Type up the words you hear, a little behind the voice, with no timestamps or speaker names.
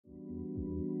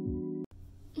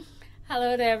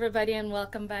Hello there everybody and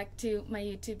welcome back to my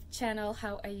YouTube channel.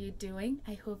 How are you doing?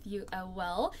 I hope you are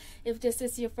well. If this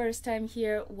is your first time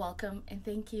here, welcome and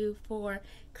thank you for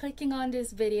clicking on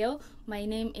this video. My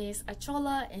name is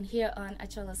Achola and here on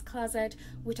Achola's Closet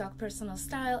we talk personal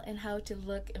style and how to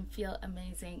look and feel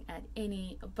amazing at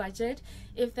any budget.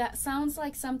 If that sounds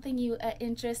like something you are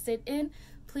interested in,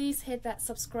 please hit that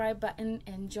subscribe button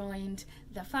and join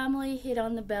the family. Hit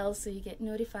on the bell so you get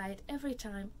notified every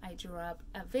time I drop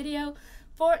a video.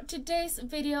 For today's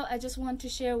video, I just want to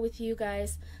share with you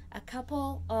guys a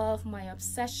couple of my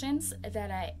obsessions that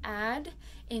I add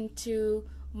into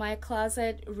my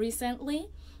closet recently.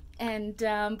 And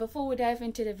before we dive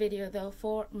into the video though,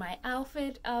 for my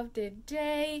outfit of the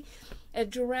day, a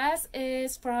dress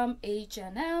is from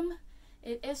H&M.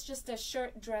 It is just a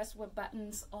shirt dress with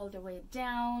buttons all the way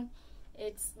down.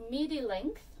 It's midi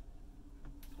length,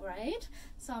 right?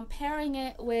 So I'm pairing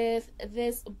it with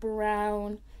this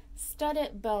brown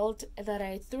studded belt that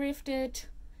I thrifted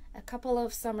a couple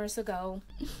of summers ago.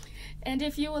 And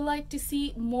if you would like to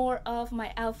see more of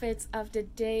my outfits of the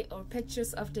day or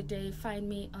pictures of the day, find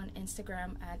me on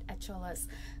Instagram at Achola's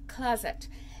Closet.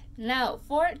 Now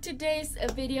for today's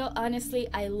video, honestly,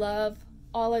 I love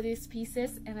all of these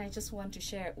pieces and I just want to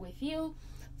share it with you.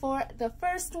 For the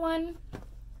first one,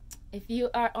 if you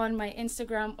are on my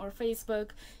Instagram or Facebook,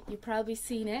 you've probably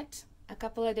seen it a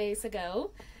couple of days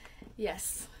ago.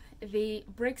 Yes, the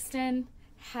Brixton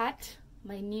hat,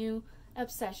 my new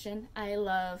obsession. I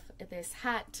love this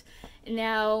hat.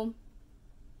 Now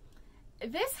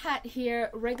this hat here,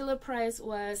 regular price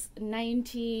was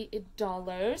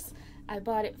 $90. I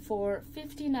bought it for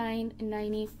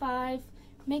 $59.95,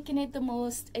 making it the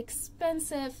most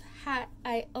expensive hat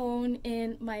I own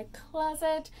in my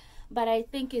closet, but I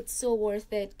think it's so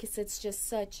worth it because it's just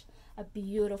such a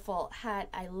beautiful hat.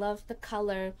 I love the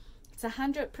color. It's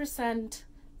 100%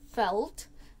 felt,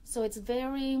 so it's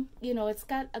very, you know, it's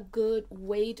got a good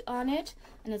weight on it,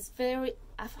 and it's very,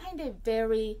 I find it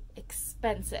very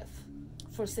expensive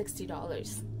for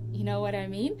 $60. You know what I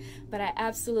mean? But I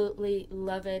absolutely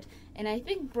love it. And I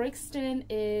think Brixton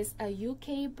is a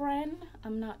UK brand.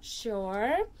 I'm not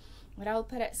sure, but I'll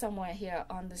put it somewhere here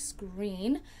on the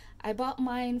screen. I bought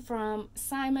mine from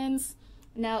Simon's.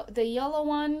 Now the yellow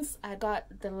ones, I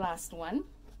got the last one,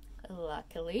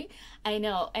 luckily. I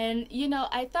know, and you know,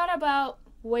 I thought about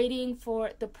waiting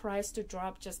for the price to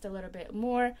drop just a little bit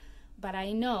more, but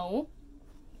I know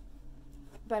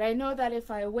that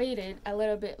if I waited a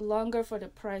little bit longer for the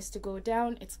price to go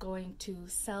down, it's going to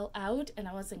sell out, and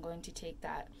I wasn't going to take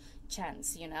that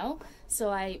chance, you know. So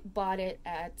I bought it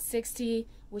at $60,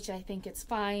 which I think it's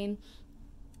fine.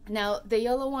 Now the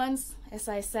yellow ones, as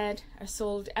I said, are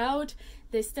sold out.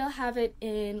 They still have it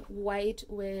in white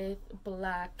with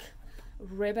black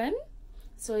ribbon.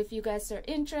 So if you guys are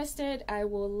interested, I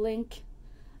will link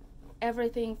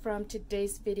everything from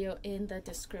today's video in the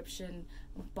description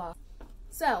box.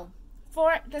 So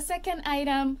for the second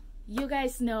item, you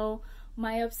guys know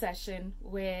my obsession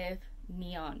with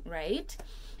neon, right?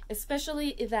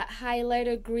 Especially that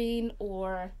highlighter green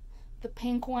or the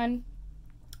pink one.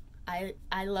 I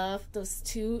love those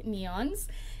two neons.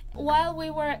 While we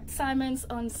were at Simon's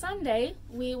on Sunday,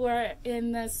 we were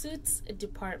in the suits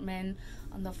department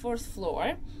on the 4th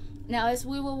floor. Now as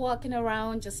we were walking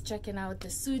around just checking out the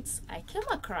suits, I came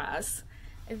across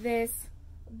this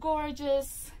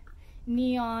gorgeous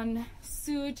neon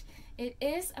suit. It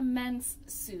is a men's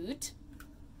suit,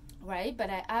 right? But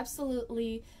I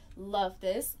absolutely love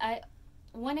this.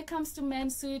 When it comes to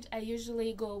men's suit, I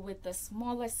usually go with the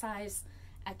smallest size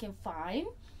I can find,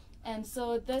 and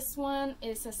so this one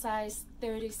is a size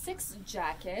 36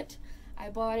 jacket.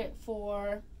 I bought it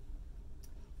for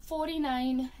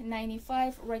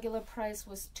 $49.95. Regular price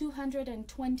was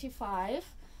 $225.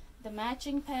 The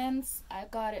matching pants, I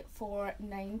got it for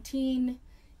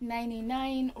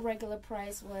 $19.99. Regular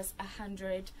price was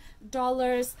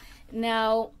 $100.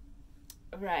 Now,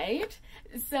 right,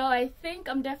 so I think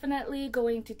I'm definitely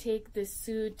going to take this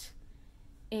suit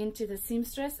into the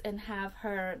seamstress and have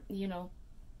her, you know,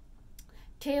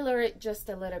 tailor it just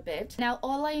a little bit. Now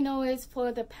all I know is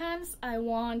for the pants, I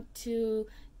want to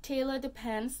tailor the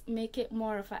pants, make it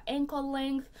more of an ankle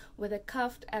length with a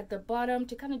cuff at the bottom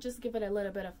to kind of just give it a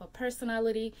little bit of a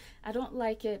personality. I don't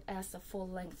like it as a full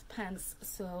length pants,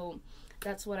 so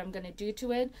that's what I'm gonna do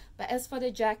to it. But as for the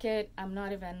jacket, I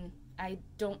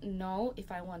don't know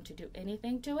if I want to do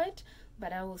anything to it,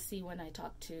 but I will see when I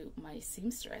talk to my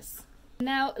seamstress.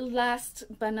 Now last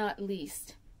but not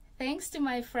least, thanks to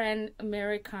my friend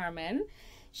Mary Carmen,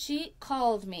 she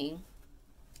called me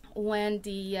when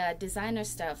the designer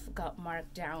stuff got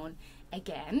marked down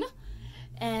again,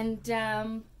 and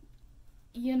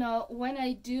you know, when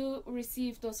I do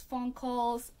receive those phone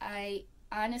calls, I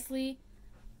honestly,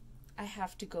 I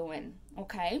have to go in,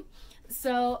 okay?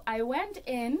 So I went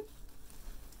in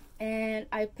and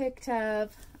I picked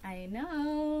up, I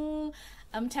know,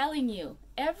 I'm telling you,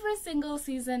 every single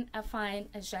season I find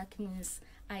a Jacquemus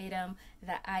item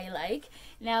that I like.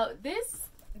 Now this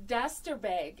duster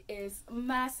bag is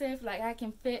massive, like I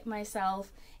can fit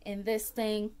myself in this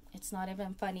thing. It's not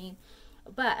even funny,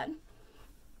 but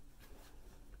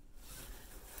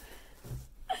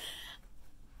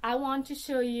I want to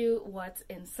show you what's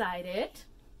inside it.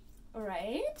 All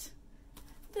right,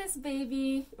 this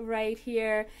baby right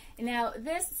here. Now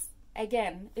this,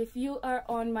 again, if you are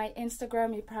on my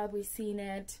Instagram, you've probably seen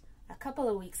it a couple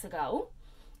of weeks ago,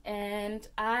 and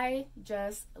I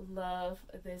just love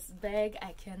this bag.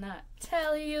 I cannot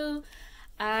tell you.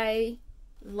 I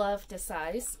love the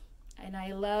size, and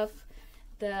I love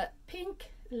the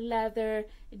pink leather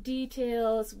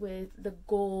details with the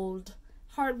gold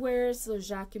hardware. So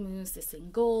Jacquemus is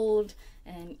in gold,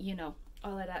 and you know,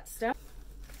 all of that stuff.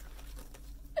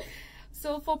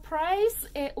 So for price,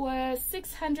 it was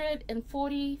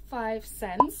 645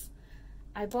 cents.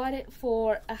 I bought it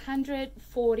for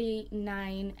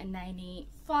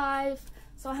 $149.95,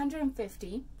 so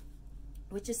 150,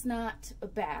 which is not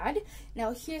bad.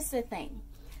 Now here's the thing.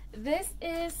 This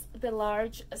is the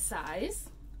large size,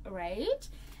 right?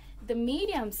 The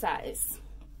medium size.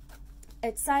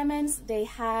 At Simon's, they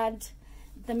had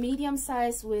the medium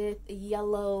size with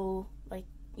yellow, like,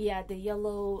 yeah, the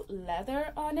yellow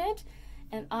leather on it.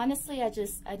 And honestly, I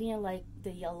didn't like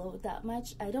the yellow that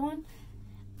much.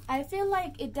 I feel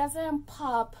like it doesn't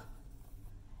pop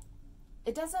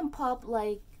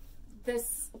like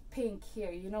this pink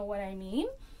here, you know what I mean?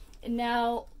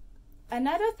 Now,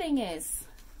 another thing is,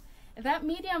 that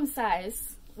medium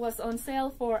size was on sale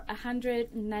for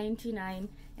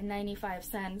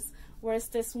 $199.95, whereas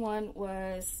this one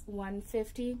was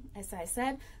 $150, as I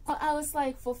said. So I was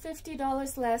like, for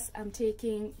 $50 less, I'm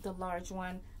taking the large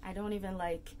one. I don't even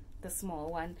like the small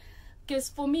one. Because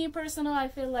for me personally, I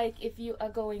feel like if you are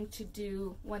going to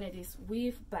do one of these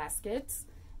weave baskets,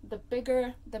 the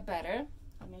bigger the better.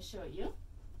 Let me show you.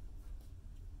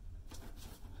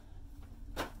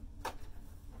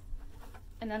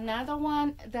 And another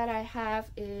one that I have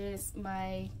is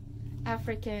my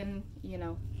African, you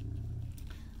know,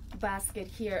 basket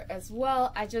here as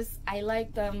well. I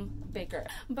like them bigger.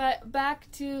 But back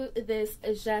to this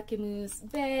Jacquemus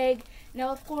bag. Now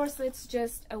of course it's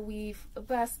just a weave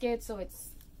basket, so it's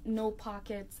no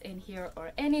pockets in here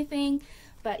or anything,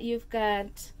 but you've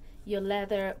got your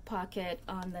leather pocket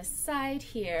on the side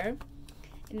here.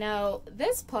 Now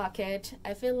this pocket,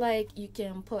 I feel like you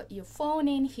can put your phone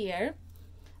in here,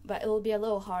 but it will be a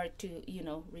little hard to, you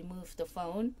know, remove the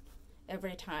phone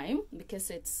every time because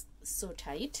it's so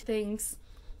tight. Things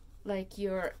like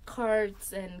your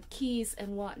cards and keys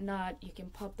and whatnot, you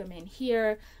can pop them in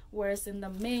here, whereas in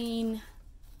the main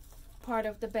part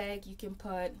of the bag you can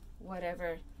put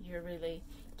whatever you're really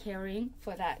carrying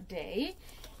for that day.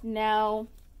 Now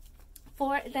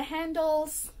for the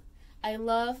handles, I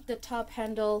love the top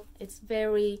handle. It's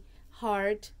very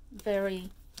hard, very,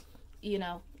 you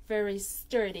know, very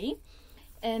sturdy.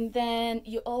 And then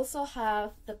you also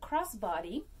have the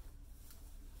crossbody,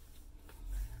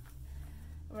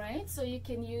 right? So you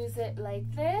can use it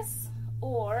like this,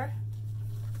 or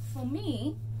for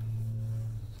me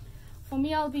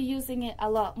I'll be using it a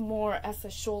lot more as a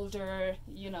shoulder,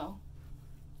 you know,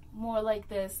 more like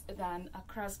this than a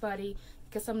crossbody,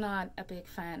 because I'm not a big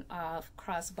fan of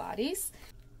crossbodies.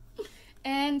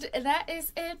 And that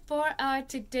is it for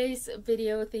today's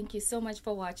video. Thank you so much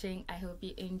for watching. I hope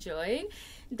you enjoyed.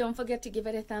 Don't forget to give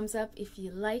it a thumbs up if you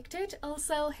liked it.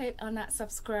 Also hit on that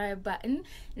subscribe button.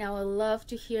 Now I love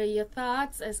to hear your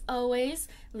thoughts. As always,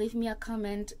 leave me a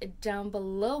comment down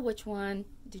below. Which one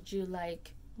did you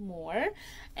like more?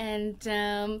 And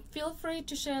feel free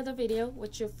to share the video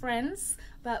with your friends.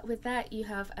 But with that, you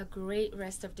have a great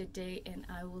rest of the day, and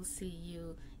I will see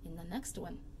you in the next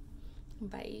one.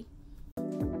 Bye.